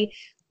I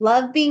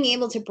love being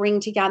able to bring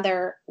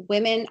together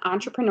women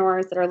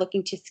entrepreneurs that are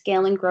looking to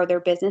scale and grow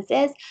their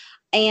businesses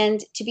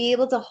and to be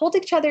able to hold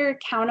each other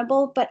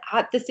accountable, but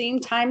at the same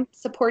time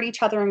support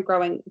each other in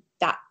growing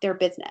their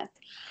business.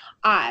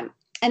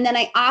 And then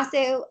I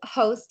also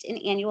host an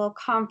annual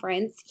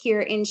conference here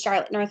in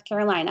Charlotte, North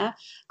Carolina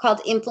called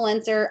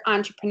Influencer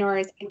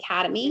Entrepreneurs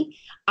Academy.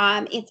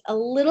 It's a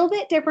little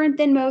bit different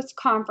than most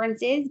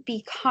conferences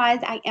because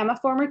I am a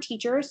former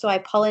teacher, so I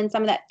pull in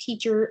some of that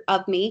teacher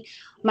of me.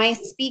 My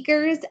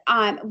speakers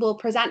will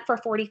present for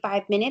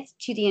 45 minutes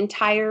to the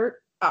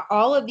entire,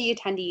 all of the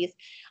attendees,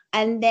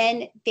 and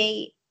then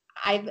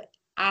I've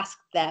asked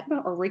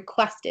them, or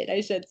requested,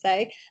 I should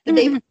say, that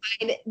they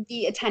provide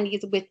the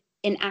attendees with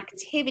an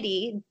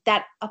activity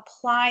that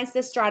applies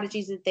the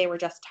strategies that they were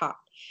just taught,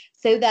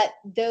 so that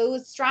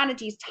those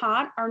strategies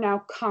taught are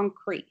now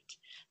concrete.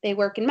 They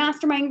work in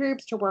mastermind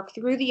groups to work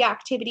through the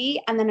activity,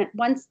 and then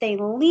once they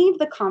leave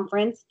the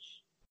conference,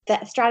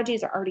 the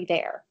strategies are already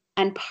there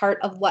and part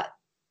of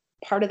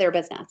their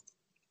business.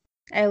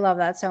 I love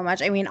that so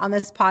much. I mean, on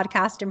this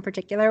podcast in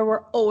particular,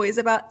 we're always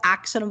about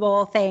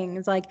actionable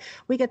things. Like,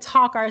 we could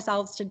talk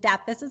ourselves to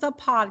death. This is a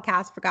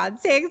podcast, for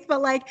God's sakes,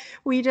 but like,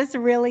 we just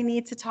really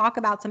need to talk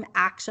about some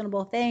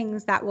actionable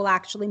things that will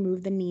actually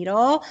move the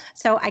needle.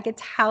 So I could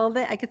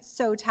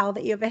so tell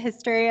that you have a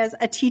history as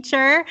a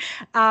teacher.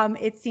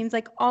 It seems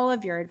like all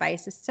of your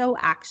advice is so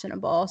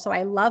actionable. So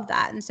I love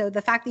that. And so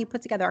the fact that you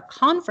put together a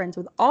conference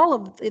with all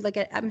of,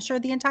 I'm sure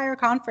the entire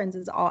conference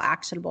is all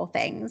actionable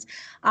things.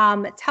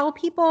 Tell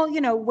people,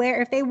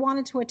 where, if they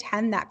wanted to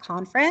attend that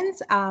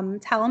conference,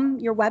 tell them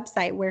your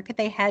website. Where could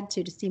they head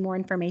to see more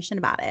information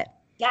about it?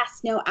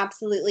 Yes, no,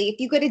 absolutely. If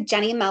you go to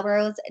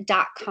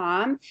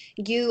jennymelrose.com,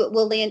 you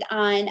will land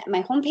on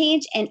my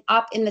homepage, and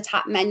up in the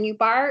top menu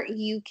bar,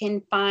 you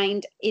can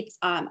find it's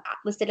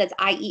listed as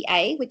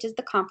IEA, which is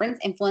the conference,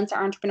 Influencer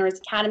Entrepreneurs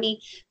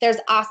Academy. There's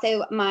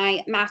also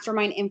my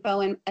mastermind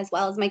info, and as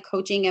well as my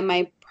coaching and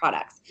my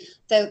products.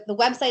 So the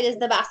website is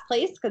the best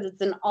place because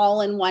it's an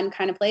all-in-one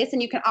kind of place.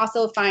 And you can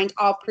also find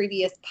all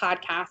previous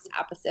podcast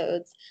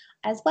episodes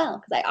as well,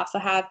 because I also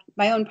have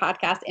my own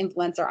podcast,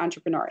 Influencer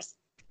Entrepreneurs.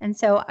 And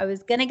so I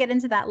was going to get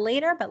into that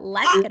later, but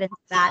let's get into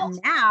that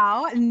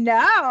now.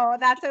 No,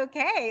 that's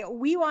okay.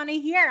 We want to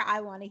hear.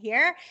 I want to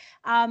hear.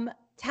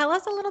 Tell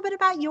us a little bit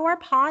about your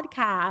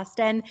podcast.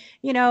 And,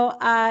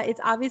 it's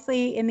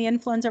obviously in the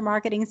influencer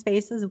marketing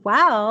space as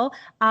well,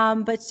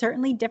 but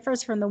certainly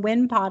differs from the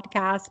Win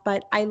podcast.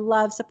 But I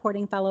love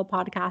supporting fellow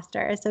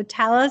podcasters. So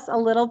tell us a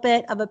little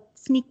bit of a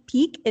sneak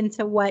peek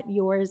into what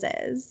yours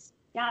is.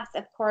 Yes,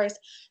 of course.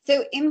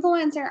 So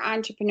Influencer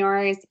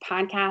Entrepreneurs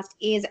podcast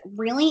is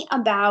really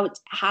about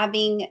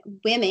having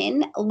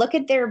women look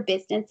at their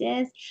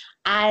businesses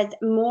as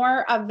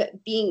more of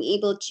being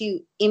able to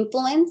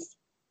influence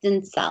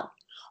than sell.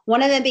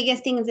 One of the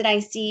biggest things that I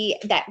see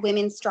that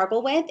women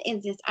struggle with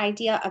is this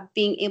idea of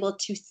being able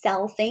to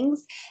sell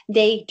things.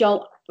 They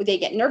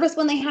get nervous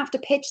when they have to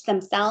pitch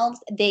themselves.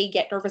 They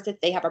get nervous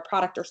if they have a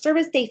product or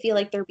service. They feel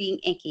like they're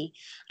being icky.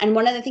 And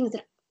one of the things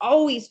that I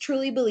always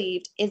truly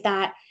believed is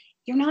that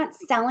you're not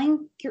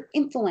selling, you're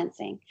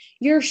influencing.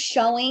 You're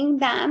showing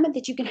them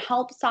that you can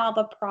help solve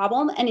a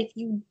problem. And if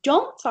you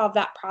don't solve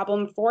that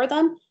problem for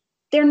them,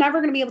 they're never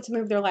going to be able to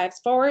move their lives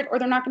forward, or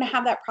they're not going to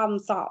have that problem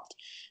solved.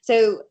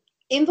 So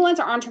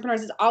Influencer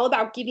Entrepreneurs is all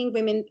about giving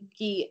women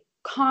the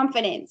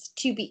confidence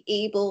to be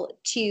able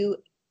to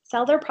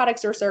sell their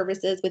products or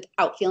services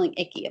without feeling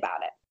icky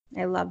about it.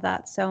 I love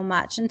that so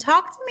much. And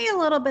talk to me a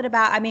little bit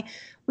about,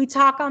 we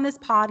talk on this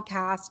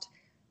podcast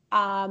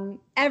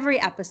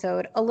every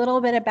episode a little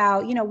bit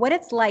about, what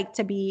it's like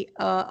to be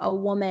a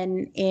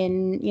woman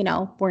in,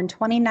 we're in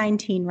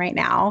 2019 right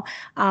now,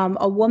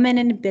 a woman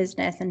in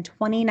business in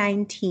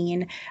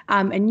 2019,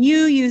 and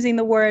you using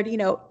the word,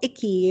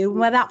 icky,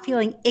 without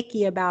feeling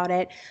icky about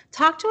it.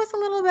 Talk to us a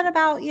little bit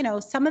about,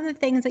 some of the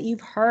things that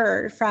you've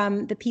heard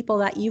from the people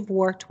that you've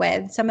worked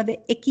with, some of the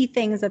icky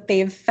things that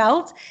they've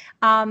felt,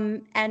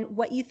 and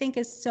what you think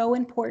is so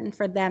important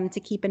for them to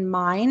keep in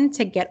mind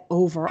to get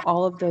over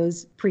all of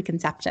those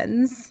preconceptions.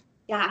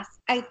 Yes,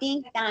 I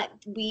think that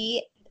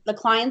the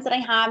clients that I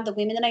have, the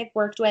women that I've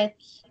worked with,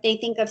 they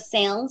think of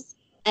sales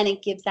and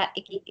it gives that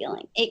icky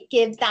feeling. It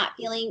gives that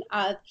feeling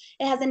of,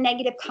 it has a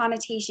negative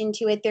connotation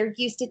to it. They're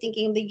used to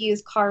thinking of the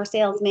used car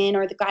salesman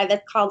or the guy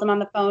that called them on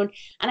the phone.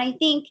 And I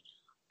think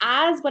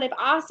as what I've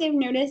also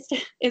noticed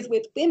is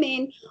with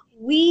women,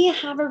 we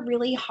have a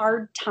really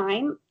hard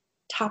time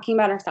talking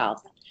about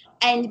ourselves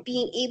and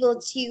being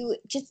able to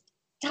just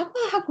talk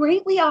about how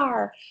great we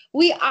are.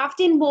 We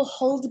often will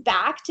hold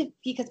back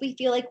because we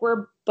feel like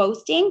we're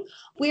boasting.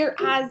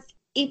 Whereas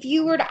if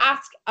you were to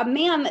ask a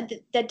man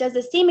that does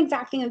the same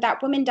exact thing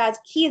that woman does,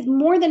 he is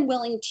more than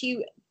willing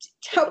to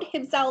tout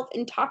himself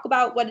and talk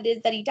about what it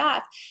is that he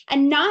does.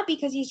 And not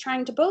because he's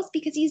trying to boast,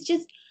 because he's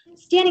just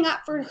standing up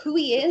for who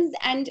he is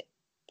and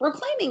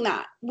proclaiming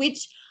that,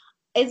 which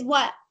is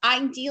what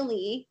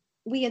ideally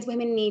we as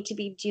women need to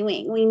be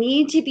doing. We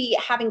need to be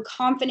having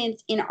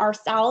confidence in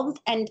ourselves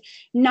and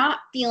not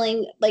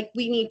feeling like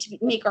we need to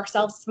make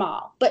ourselves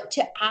small, but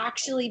to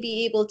actually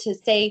be able to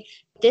say,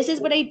 this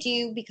is what I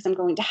do because I'm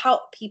going to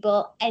help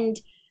people, and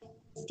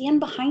stand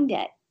behind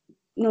it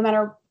no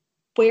matter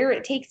where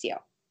it takes you.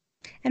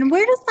 And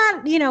where does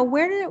that,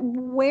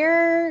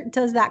 where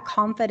does that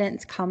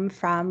confidence come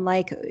from?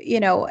 Like,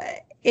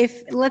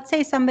 if let's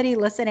say somebody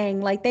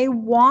listening, like they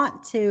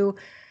want to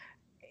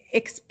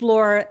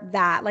explore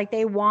that, like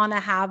they want to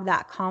have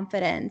that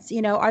confidence,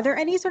 are there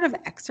any sort of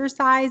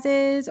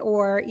exercises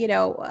or,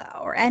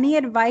 or any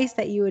advice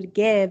that you would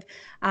give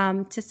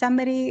to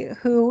somebody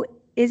who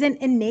isn't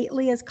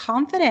innately as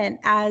confident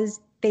as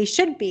they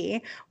should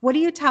be? What do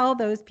you tell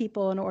those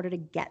people in order to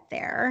get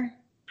there?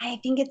 I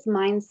think it's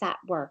mindset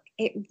work.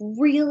 It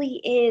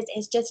really is.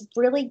 It's just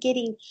really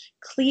getting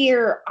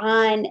clear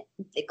on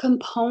the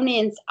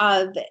components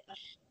of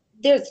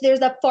there's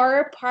a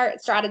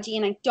 4-part strategy,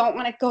 and I don't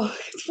want to go,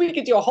 we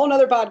could do a whole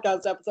nother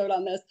podcast episode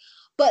on this,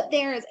 but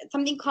there's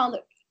something called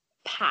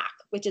PAC,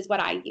 which is what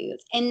I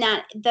use. And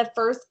that the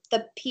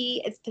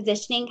P is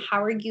positioning.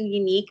 How are you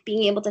unique?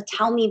 Being able to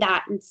tell me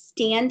that and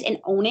stand and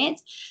own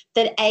it.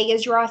 That A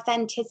is your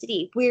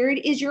authenticity. Where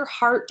is your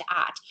heart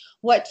at?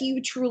 What do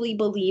you truly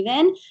believe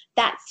in?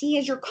 That C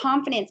is your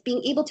confidence.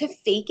 Being able to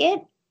fake it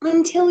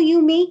until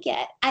you make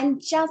it,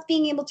 and just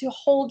being able to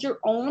hold your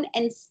own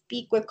and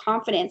speak with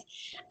confidence.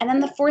 And then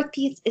the 4th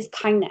piece is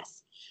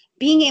kindness.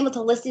 Being able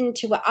to listen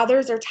to what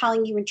others are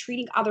telling you and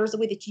treating others the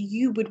way that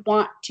you would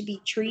want to be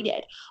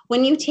treated.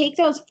 When you take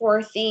those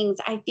 4 things,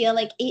 I feel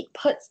like it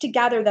puts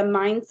together the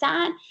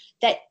mindset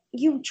that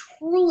you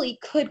truly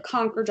could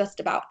conquer just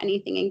about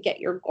anything and get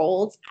your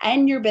goals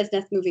and your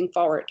business moving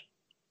forward.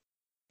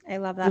 I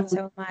love that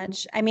so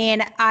much.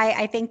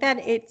 I think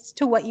that it's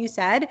to what you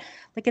said,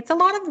 like it's a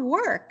lot of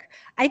work.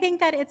 I think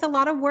that it's a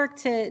lot of work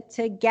to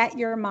get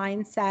your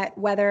mindset,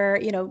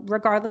 whether,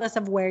 regardless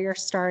of where you're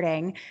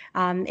starting.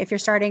 If you're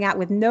starting out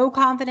with no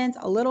confidence,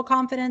 a little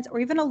confidence, or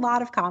even a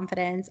lot of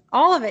confidence,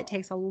 all of it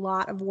takes a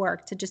lot of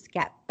work to just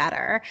get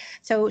better.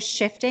 So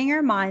shifting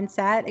your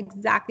mindset,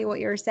 exactly what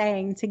you're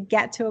saying, to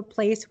get to a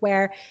place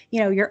where,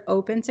 you're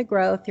open to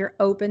growth, you're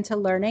open to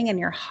learning, and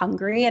you're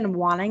hungry and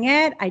wanting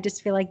it. I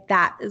just feel like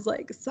that is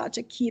like such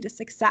a key to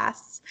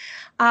success.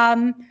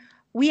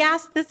 We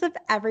ask this of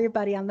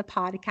everybody on the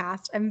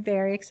podcast. I'm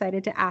very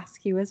excited to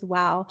ask you as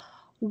well.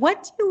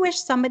 What do you wish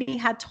somebody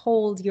had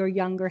told your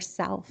younger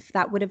self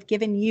that would have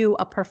given you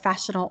a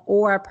professional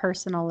or a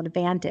personal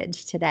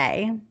advantage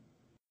today?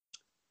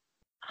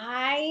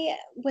 I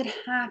would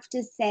have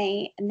to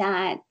say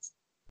that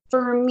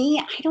for me,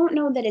 I don't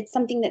know that it's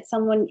something that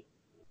someone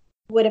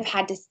would have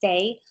had to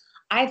say.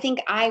 I think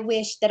I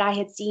wish that I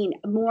had seen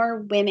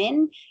more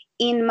women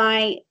in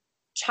my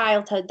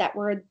childhood that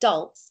were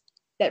adults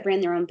that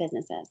ran their own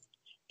businesses,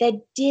 that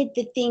did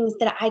the things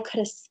that I could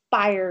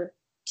aspire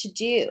to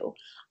do.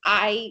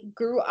 I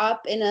grew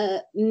up in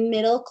a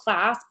middle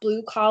class,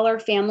 blue collar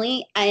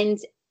family, and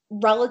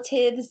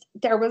relatives,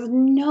 there was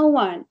no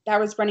one that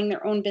was running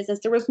their own business.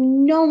 There was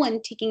no one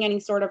taking any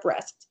sort of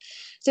risks.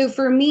 So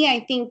for me,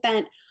 I think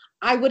that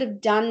I would have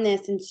done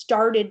this and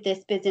started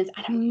this business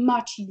at a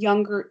much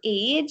younger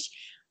age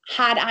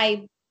had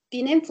I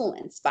been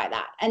influenced by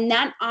that. And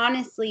that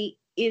honestly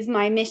is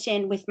my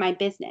mission with my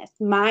business.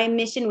 My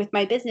mission with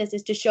my business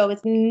is to show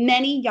as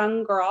many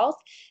young girls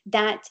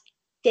that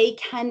they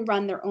can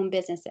run their own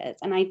businesses.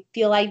 And I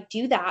feel I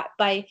do that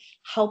by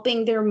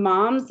helping their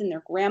moms and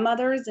their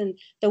grandmothers and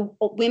the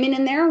women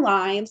in their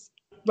lives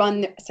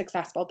run their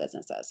successful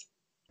businesses.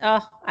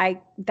 Oh,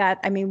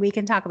 we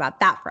can talk about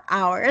that for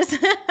hours.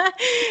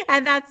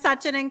 And that's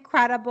such an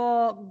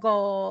incredible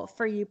goal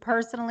for you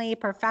personally,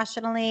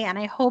 professionally. And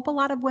I hope a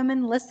lot of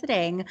women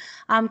listening,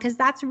 because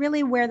that's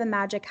really where the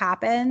magic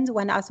happens,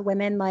 when us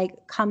women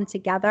come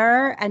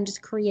together and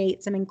just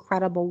create some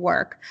incredible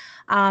work.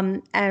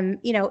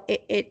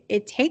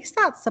 It takes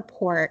that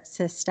support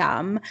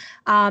system,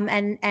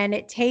 and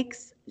it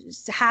takes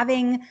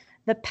having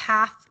the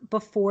path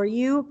before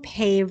you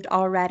paved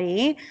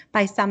already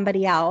by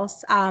somebody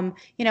else.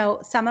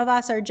 Some of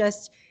us are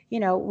just,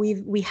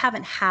 we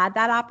haven't had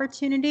that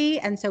opportunity.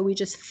 And so we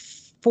just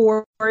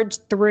forge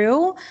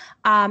through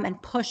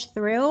and push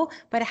through.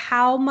 But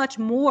how much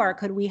more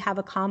could we have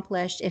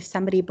accomplished if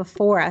somebody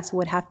before us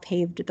would have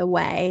paved the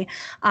way?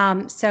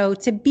 So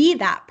to be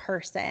that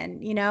person,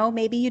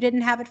 maybe you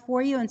didn't have it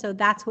for you. And so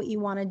that's what you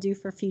want to do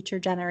for future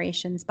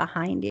generations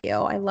behind you.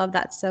 I love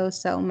that so,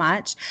 so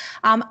much.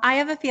 I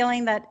have a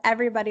feeling that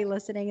everybody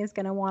listening is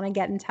going to want to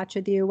get in touch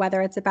with you,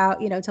 whether it's about,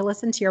 to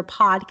listen to your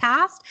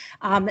podcast,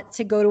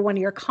 to go to one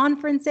of your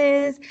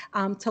conferences,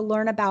 to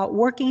learn about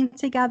working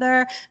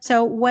together.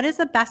 So what is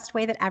the best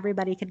way that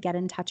everybody could get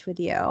in touch with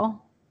you?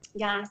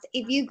 Yes.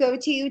 If you go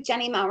to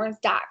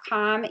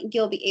jennymelrose.com,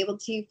 you'll be able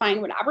to find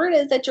whatever it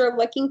is that you're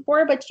looking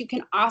for, but you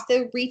can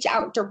also reach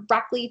out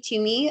directly to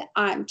me,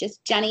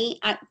 just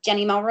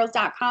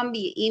jenny@jennymelrose.com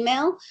via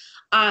email.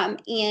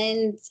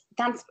 And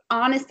that's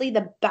honestly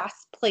the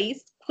best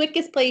place,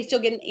 quickest place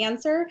you'll get an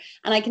answer.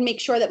 And I can make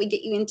sure that we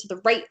get you into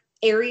the right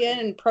area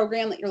and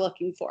program that you're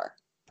looking for.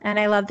 And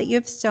I love that you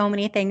have so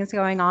many things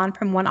going on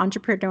from one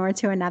entrepreneur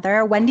to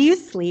another. When do you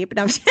sleep?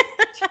 No,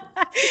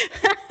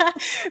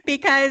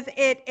 because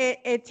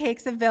it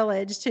takes a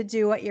village to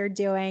do what you're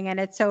doing,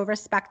 and it's so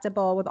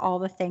respectable with all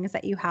the things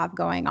that you have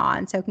going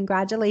on. So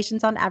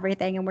congratulations on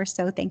everything. And we're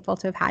so thankful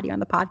to have had you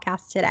on the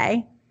podcast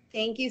today.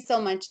 Thank you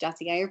so much,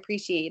 Jessie. I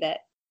appreciate it.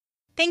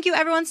 Thank you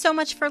everyone so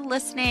much for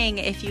listening.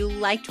 If you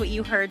liked what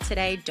you heard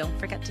today, don't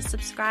forget to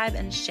subscribe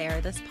and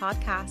share this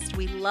podcast.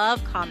 We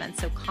love comments,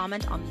 so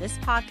comment on this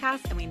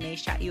podcast and we may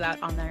shout you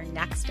out on our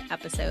next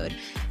episode.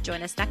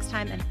 Join us next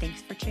time, and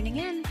thanks for tuning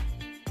in.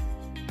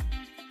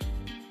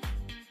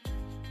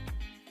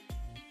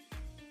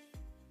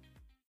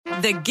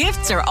 The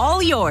gifts are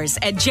all yours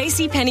at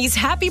JCPenney's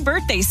Happy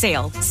Birthday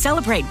Sale.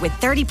 Celebrate with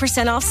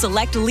 30% off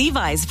select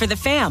Levi's for the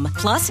fam.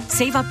 Plus,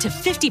 save up to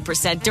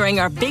 50% during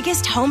our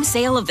biggest home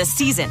sale of the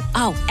season.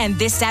 Oh, and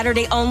this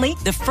Saturday only,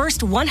 the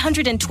first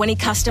 120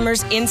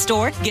 customers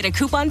in-store get a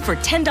coupon for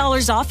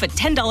 $10 off a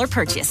 $10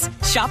 purchase.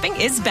 Shopping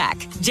is back.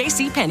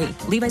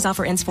 JCPenney. Levi's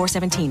offer ends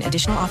 4/17.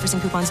 Additional offers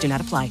and coupons do not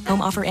apply.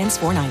 Home offer ends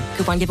 4/9.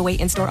 Coupon giveaway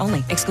in-store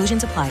only.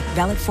 Exclusions apply.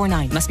 Valid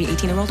 4/9. Must be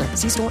 18 or older.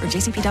 See store or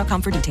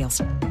jcp.com for details.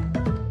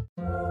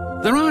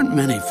 There aren't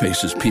many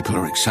faces people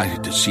are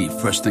excited to see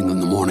first thing in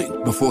the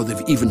morning before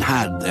they've even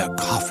had their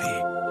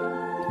coffee.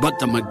 But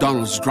the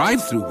McDonald's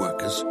drive-thru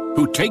workers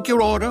who take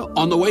your order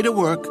on the way to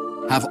work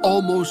have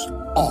almost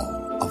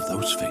all of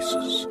those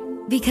faces.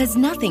 Because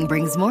nothing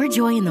brings more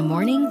joy in the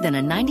morning than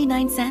a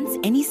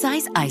 99-cent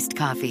any-size iced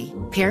coffee.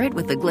 Pair it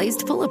with a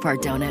glazed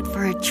pull-apart donut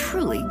for a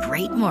truly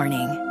great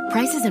morning.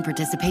 Prices and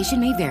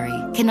participation may vary.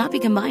 Cannot be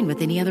combined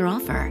with any other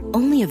offer.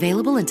 Only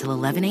available until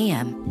 11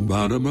 a.m.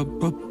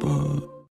 Ba-da-ba-ba-ba.